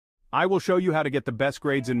I will show you how to get the best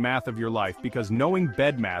grades in math of your life because knowing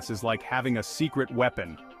BEDMAS is like having a secret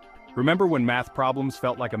weapon. Remember when math problems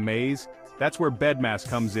felt like a maze? That's where BEDMAS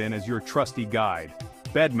comes in as your trusty guide.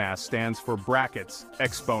 BEDMAS stands for brackets,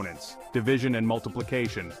 exponents, division and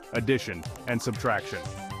multiplication, addition, and subtraction.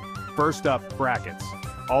 First up, brackets.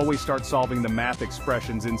 Always start solving the math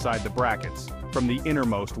expressions inside the brackets, from the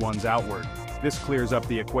innermost ones outward. This clears up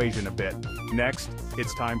the equation a bit. Next,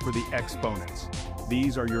 it's time for the exponents.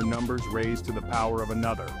 These are your numbers raised to the power of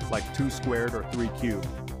another, like 2 squared or 3 cubed.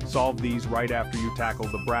 Solve these right after you tackle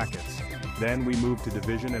the brackets. Then we move to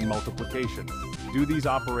division and multiplication. Do these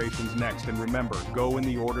operations next and remember, go in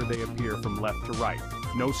the order they appear from left to right.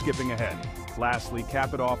 No skipping ahead. Lastly,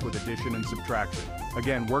 cap it off with addition and subtraction.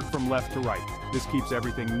 Again, work from left to right. This keeps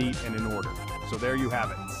everything neat and in order. So there you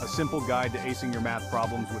have it, a simple guide to acing your math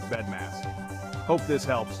problems with BEDMAS. Hope this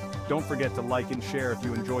helps. Don't forget to like and share if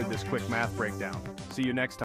you enjoyed this quick math breakdown. See you next time.